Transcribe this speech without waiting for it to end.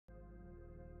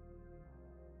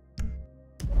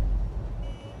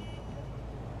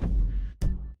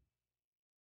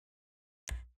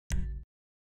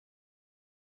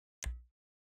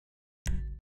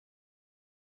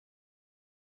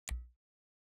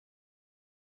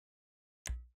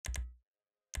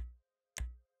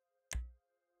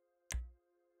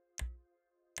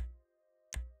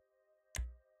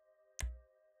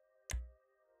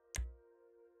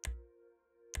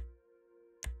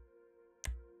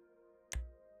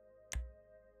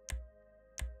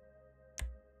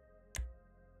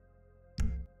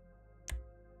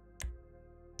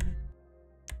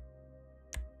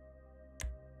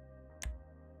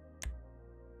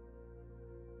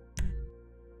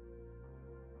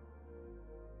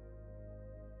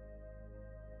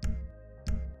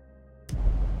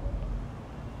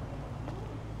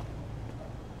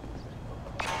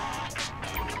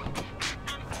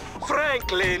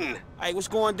Franklin! Hey, what's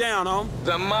going down, homie?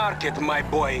 The market, my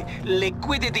boy.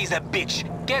 Liquidity's a bitch.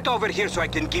 Get over here so I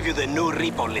can give you the new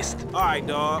repo list. All right,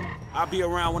 dawg. I'll be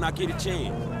around when I get a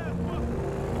chance.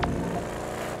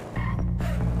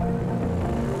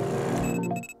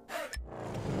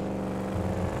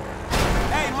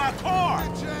 Hey, my car!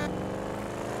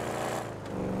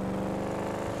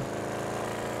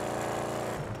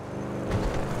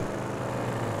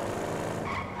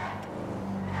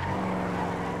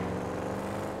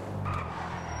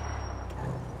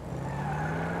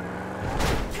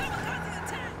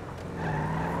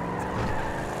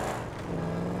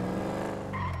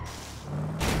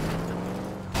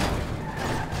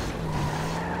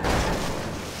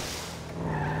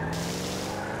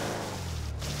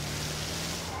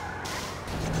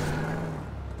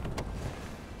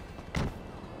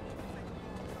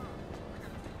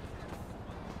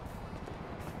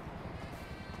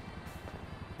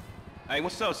 Hey,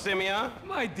 what's up, Simeon?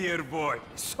 My dear boy,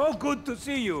 so good to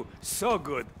see you. So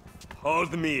good.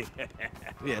 Hold me.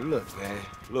 Yeah, look, man.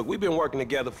 Look, we've been working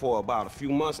together for about a few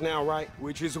months now, right?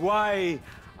 Which is why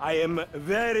I am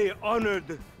very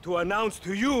honored to announce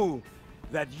to you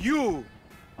that you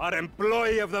are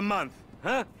Employee of the Month.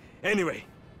 Huh? Anyway,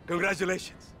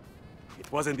 congratulations.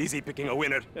 It wasn't easy picking a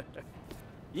winner.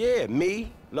 Yeah,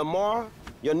 me, Lamar,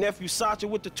 your nephew Sacha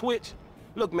with the Twitch.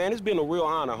 Look, man, it's been a real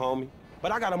honor, homie.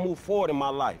 But I gotta move forward in my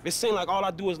life. It seems like all I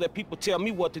do is let people tell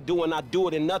me what to do and I do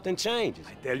it and nothing changes.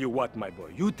 I tell you what, my boy.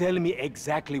 You tell me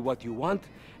exactly what you want,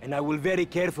 and I will very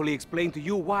carefully explain to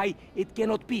you why it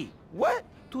cannot be. What?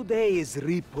 Today is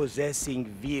repossessing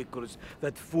vehicles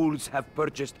that fools have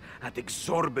purchased at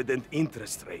exorbitant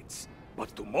interest rates.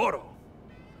 But tomorrow,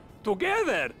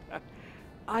 together,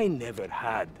 I never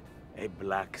had a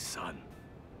black son.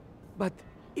 But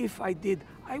if I did,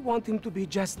 I want him to be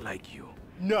just like you.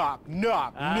 Knock,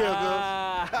 knock,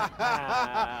 niggas.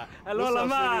 Hello, What's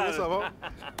Lamar. up, homie?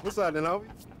 What's up, then, homie?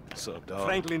 What's up, dog?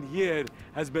 Franklin here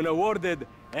has been awarded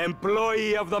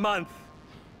Employee of the Month.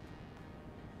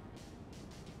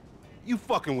 You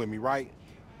fucking with me, right?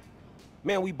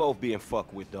 Man, we both being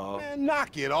fucked with, dog. Man,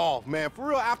 knock it off, man. For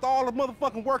real, after all the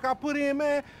motherfucking work I put in,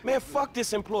 man. Man, fuck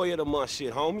this Employee of the Month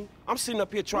shit, homie. I'm sitting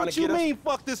up here trying What to you get mean,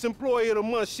 fuck this Employee of the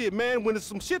Month shit, man? When there's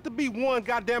some shit to be won,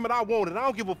 goddammit, I want it. I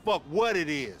don't give a fuck what it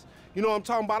is. You know what I'm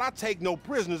talking about? I take no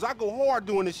prisoners. I go hard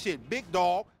doing this shit, big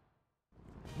dog.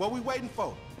 What we waiting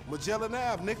for? Magellan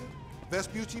Ave, nigga.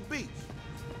 Vespucci Beach.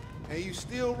 And you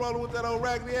still rolling with that old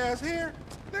raggedy ass hair?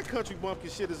 That country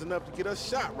bumpkin shit is enough to get us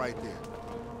shot right there.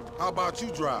 How about you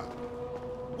drive?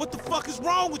 What the fuck is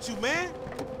wrong with you, man?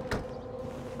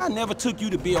 I never took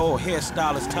you to be an old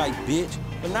hairstylist type bitch,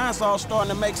 but now it's all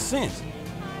starting to make sense.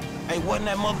 Hey, wasn't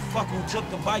that motherfucker who took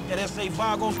the bike, that S.A.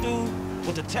 Vagos dude,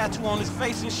 with the tattoo on his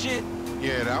face and shit?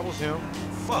 Yeah, that was him.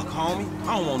 Fuck, homie.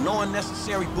 I don't want no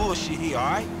unnecessary bullshit here, all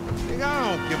right? Nigga,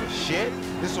 I don't give a shit.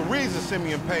 There's a reason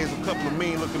Simeon pays a couple of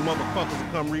mean-looking motherfuckers to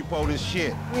come repo this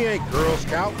shit. We ain't Girl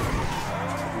Scout.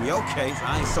 In your case,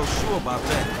 I ain't so sure about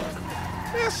that.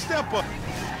 Man, step up.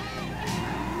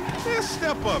 Man,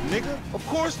 step up, nigga. Of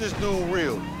course this dude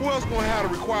real. Who else gonna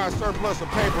have the required surplus of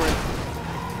paper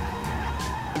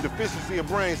and deficiency of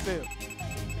brain cells?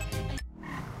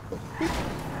 We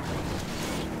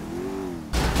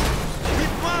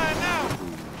flying now.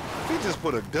 He just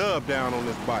put a dub down on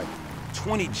this bike.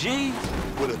 20 G's?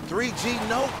 With a 3G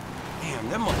note? Damn,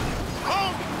 that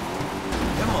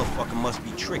motherfucker must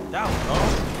be tricked out,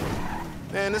 dog.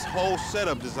 Man, this whole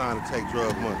setup designed to take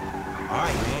drug money. All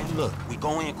right, man, look, we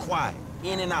go in quiet.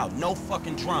 In and out, no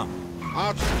fucking drama.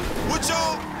 What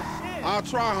y'all? I'll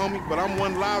try, homie, but I'm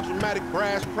one loud, dramatic,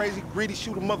 brass, crazy, greedy,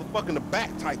 shoot a motherfucker in the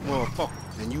back type motherfucker.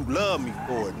 And you love me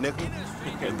for it, nigga.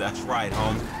 That's right,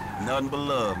 homie. Nothing but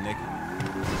love, nigga.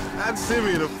 That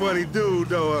Simeon a funny dude,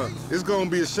 though. It's gonna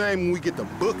be a shame when we get to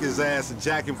book his ass and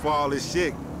jack him for all this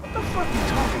shit. What the fuck you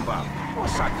talking about? You're a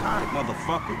psychotic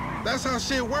motherfucker. That's how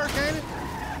shit work, ain't it?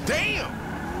 Damn!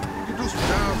 You do some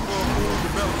jobs for a fool,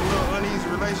 develop a little uneasy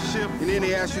relationship, and then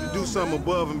they ask you to do something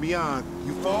above and beyond.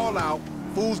 You fall out,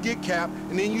 fools get capped,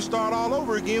 and then you start all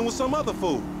over again with some other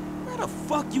fool. Where the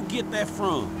fuck you get that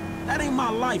from? That ain't my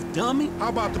life, dummy. How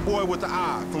about the boy with the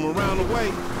eye from around the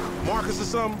way? Marcus or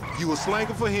something? You was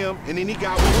slanking for him, and then he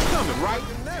got what was coming, right?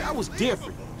 That was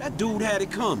different. That dude had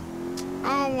it coming.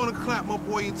 I don't want to clap my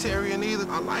boy Etarian either.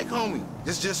 I like homie.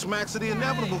 This just smacks of the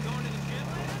inevitable.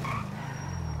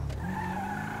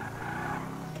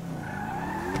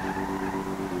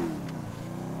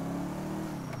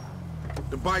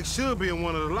 The bike should be in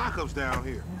one of the lockups down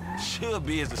here. Should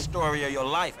be is the story of your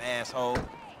life, asshole.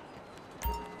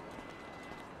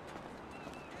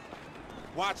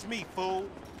 Watch me, fool.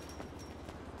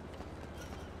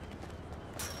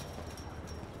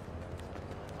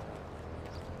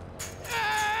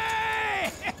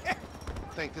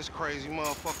 think this crazy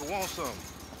motherfucker wants something.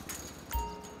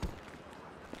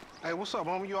 Hey, what's up,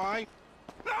 homie? You all right?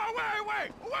 No,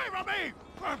 wait from me!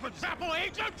 For example,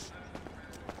 agents?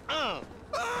 Yeah,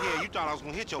 you thought I was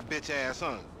gonna hit your bitch ass,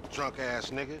 huh? Drunk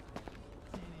ass nigga.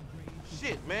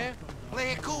 Shit, man.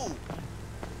 Play it cool.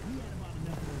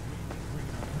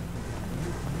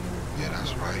 Yeah,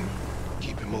 that's right.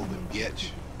 Keep it moving,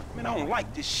 bitch. Man, I don't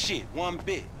like this shit one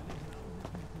bit.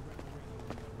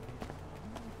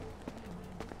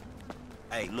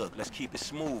 Hey, look, let's keep it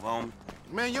smooth, homie.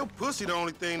 Man, your pussy the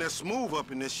only thing that's smooth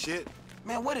up in this shit.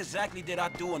 Man, what exactly did I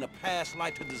do in a past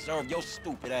life to deserve your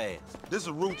stupid ass? This is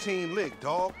a routine lick,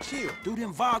 dog. Chill. Do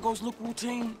them Vagos look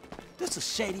routine? This a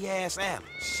shady-ass alley.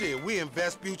 Shit, we in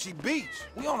Vespucci Beach.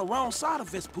 We on the wrong side of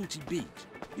Vespucci Beach.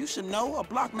 You should know a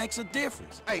block makes a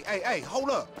difference. Hey, hold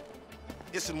up.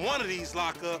 It's in one of these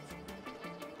lockups.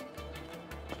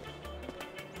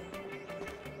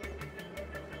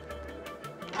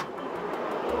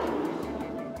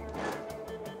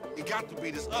 It got to be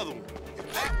this other one.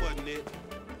 If that wasn't it...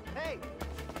 Hey!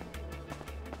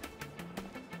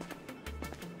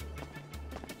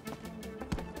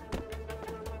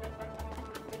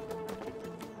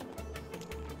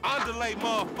 Underlay,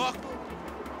 motherfucker!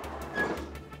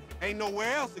 Ain't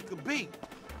nowhere else it could be.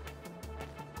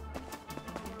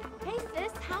 Hey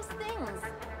sis, how's things?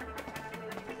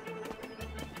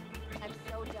 I'm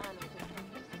so done with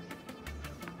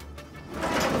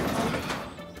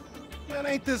Man,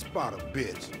 ain't this about a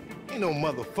bitch? Ain't no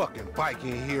motherfucking bike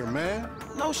in here, man.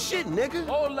 No shit, nigga.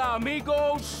 Hola,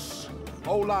 amigos!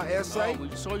 Hola, S.A. We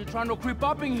saw you trying to creep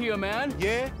up in here, man.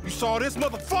 Yeah? You saw this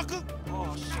motherfucker?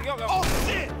 Oh, shit. Oh,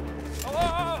 shit!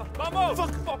 Vamos!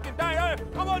 Fucking down.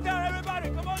 Come on down, everybody.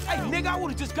 Come on Hey, down. nigga, I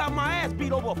would've just got my ass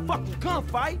beat over a fucking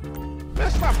gunfight.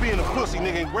 Man, stop being a pussy,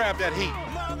 nigga, and grab that heat.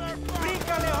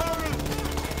 Bríncale,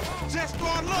 homie. Just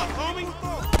start luck, homie.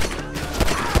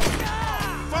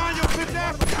 Find your bitch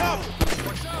ass for cover.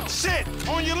 Shit,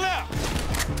 on your left.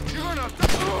 You're gonna...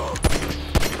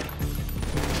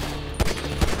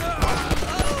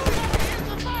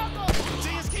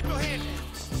 Just keep your head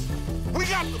down. We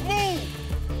got to move.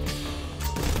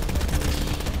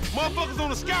 Motherfuckers on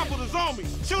the scaffolders on me.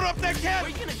 Shoot up that cat.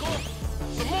 Where you gonna go?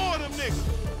 Some more of them niggas.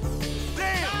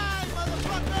 Damn. Die,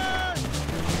 motherfucker!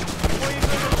 Where you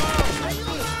gonna go?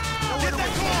 Get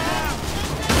that car, homie.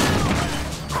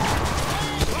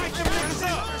 Light them niggas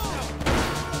up.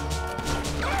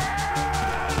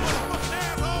 Motherfucking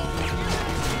asshole.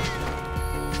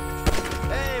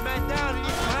 Hey, man, down in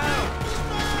your house.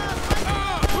 I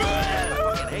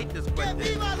fucking hate this place.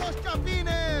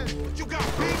 What you got,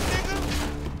 big nigga?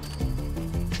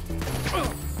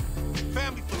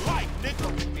 Family for life, nigga.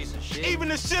 Piece of shit. Even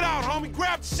the shit out, homie.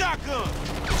 Grab the shotgun.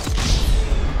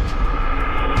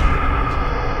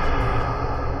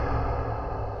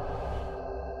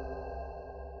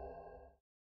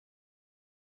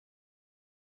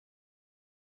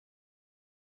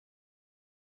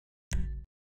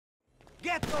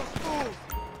 Get those fools.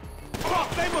 Fuck,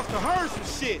 they must have heard some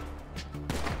shit.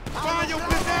 Find your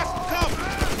bitch ass some cover.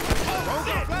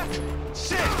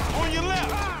 Shit, on your left.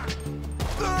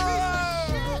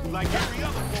 Like every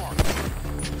other part.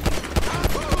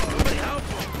 Somebody help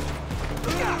him.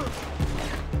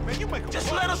 Man, you make a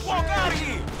Just let us walk out of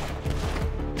here.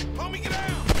 Homie, get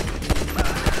down.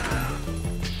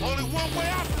 Only one way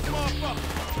out this motherfucker.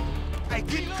 Hey,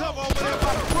 get cover over there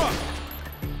by the truck.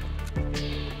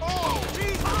 Oh,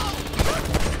 Jesus.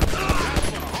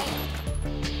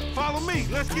 Follow me.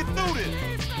 Let's get through this.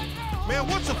 Man,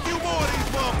 what's a few more of these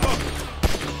motherfuckers?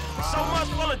 So much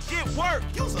for legit work.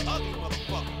 You's an ugly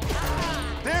motherfucker.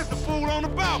 There's the fool on the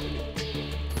balcony.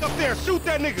 Up there, shoot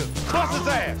that nigga. Bust his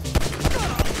ass.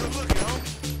 Good looking,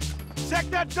 homie. Check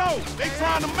that door. They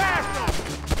trying to mash him.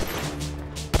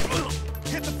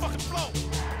 Hit the fucking floor.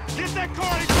 Get that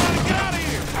car. They trying to get out of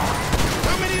here.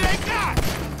 How many they got?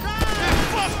 Man,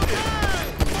 fuck this.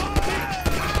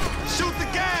 Shoot the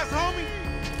gas, homie.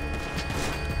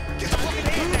 Get the fucking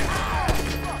head down.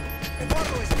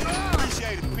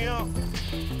 Appreciate it, pimp.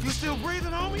 You still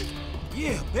breathing, homie?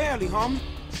 Yeah, barely, homie.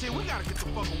 Shit, we gotta get the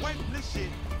fuck away from this shit.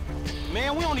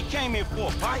 Man, we only came here for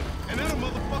a fight. And that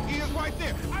motherfucker is right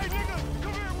there. Hey, nigga,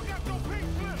 come here. We got your pink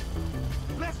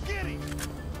slip. Let's get him.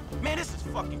 Man, this is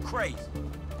fucking crazy.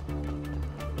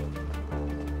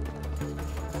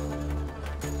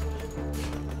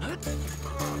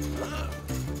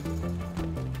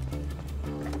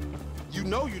 You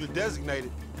know you the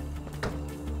designated.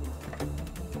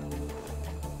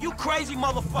 You crazy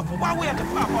motherfucker. Why we have to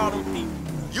pop all them people?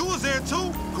 You was there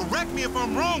too. Correct me if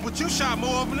I'm wrong, but you shot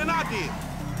more of them than I did.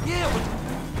 Yeah, but...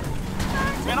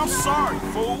 Man, I'm sorry,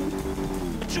 fool.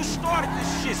 Bitch, you started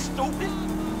this shit, stupid.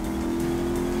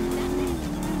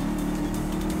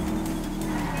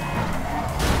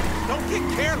 Don't get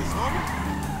careless,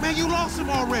 homie. Man, you lost him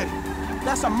already.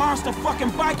 That's a monster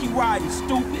fucking bike you riding,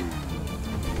 stupid.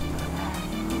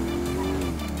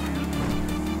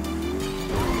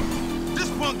 This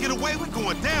punk get away, we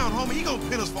going down, homie. He gonna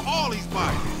pin us for all these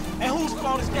bodies. And whose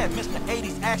fault is that, Mr.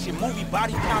 80s action movie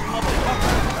body count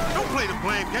motherfucker? Don't play the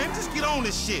blame game, just get on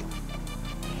this shit.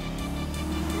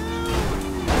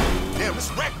 Damn,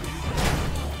 it's reckless.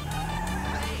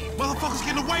 Motherfuckers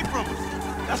getting away from us.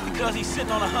 That's because he's sitting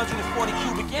on 140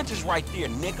 cubic inches right there,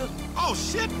 nigga. Oh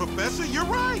shit, Professor, you're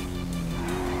right.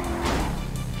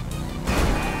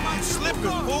 You slipping,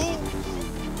 fool.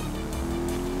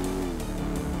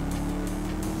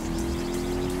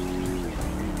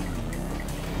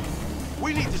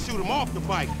 We need to shoot him off the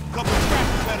bike. Couple of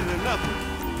scratches better than nothing.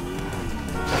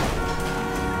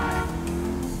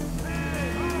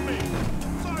 Hey, homie!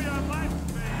 Sorry I'm late,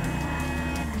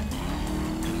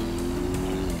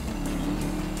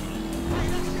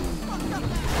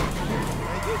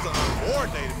 Man, you's an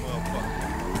uncoordinated motherfucker.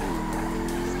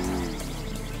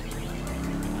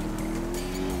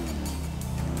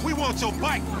 We want your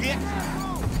bike, bitch.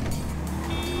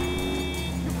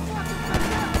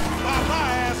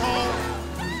 Bye-bye, asshole.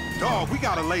 Dog, we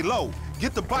gotta lay low.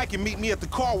 Get the bike and meet me at the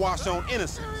car wash on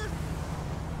Innocence.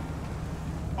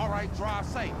 All right, drive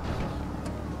safe.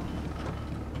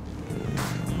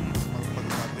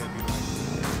 Motherfuckers out there be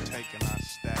like, taking our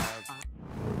stabs.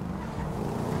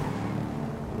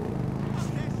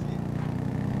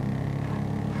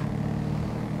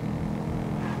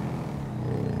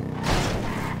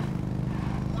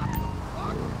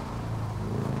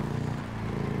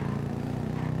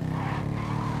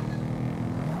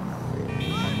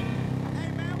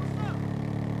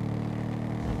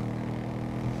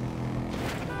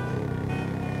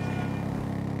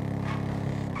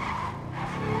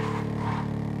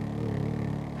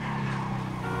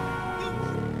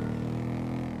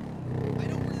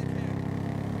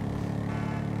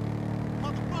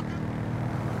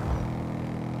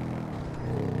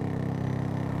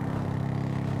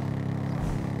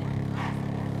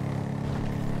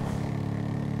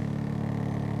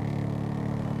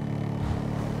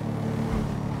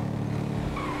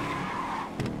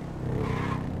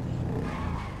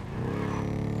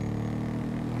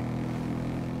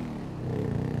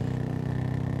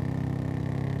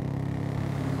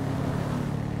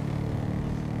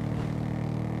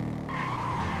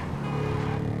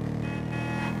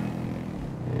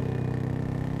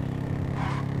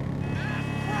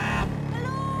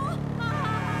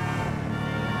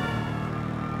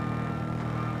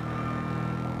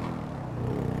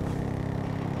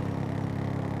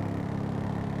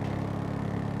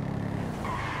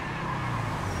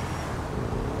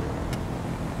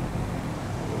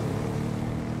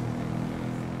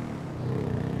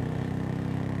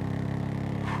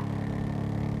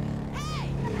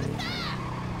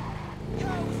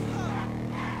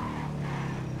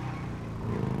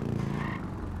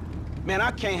 Man,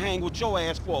 I can't hang with your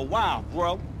ass for a while,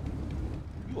 bro.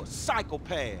 You a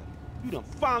psychopath. You done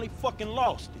finally fucking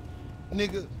lost it.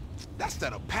 Nigga, that's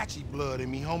that Apache blood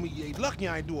in me, homie. You ain't lucky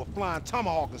I ain't do a flying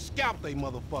tomahawk and scalp they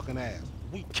motherfucking ass.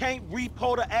 We can't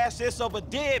repo the assets of a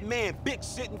dead man, big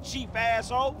sitting chief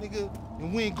asshole. Nigga,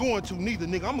 and we ain't going to neither,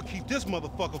 nigga. I'm gonna keep this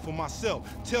motherfucker for myself.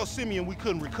 Tell Simeon we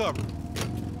couldn't recover.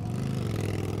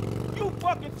 You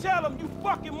fucking tell him, you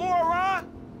fucking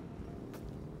moron.